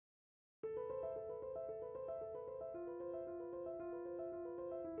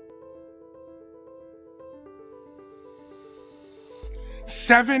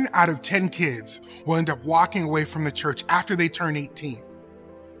7 out of 10 kids will end up walking away from the church after they turn 18.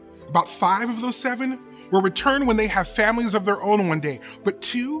 About 5 of those 7 will return when they have families of their own one day, but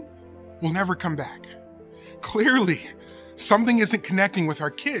 2 will never come back. Clearly, something isn't connecting with our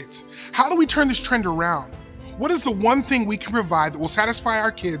kids. How do we turn this trend around? What is the one thing we can provide that will satisfy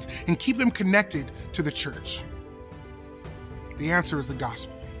our kids and keep them connected to the church? The answer is the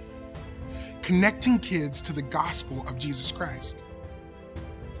gospel. Connecting kids to the gospel of Jesus Christ.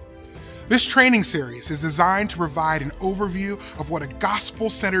 This training series is designed to provide an overview of what a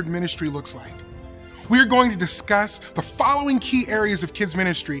gospel-centered ministry looks like. We are going to discuss the following key areas of kids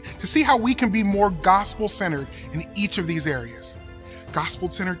ministry to see how we can be more gospel-centered in each of these areas.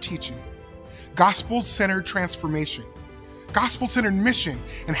 Gospel-centered teaching, gospel-centered transformation, gospel-centered mission,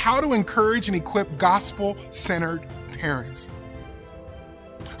 and how to encourage and equip gospel-centered parents.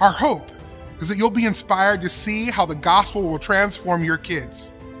 Our hope is that you'll be inspired to see how the gospel will transform your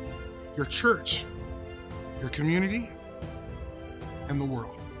kids, your church, your community, and the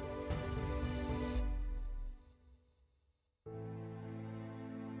world.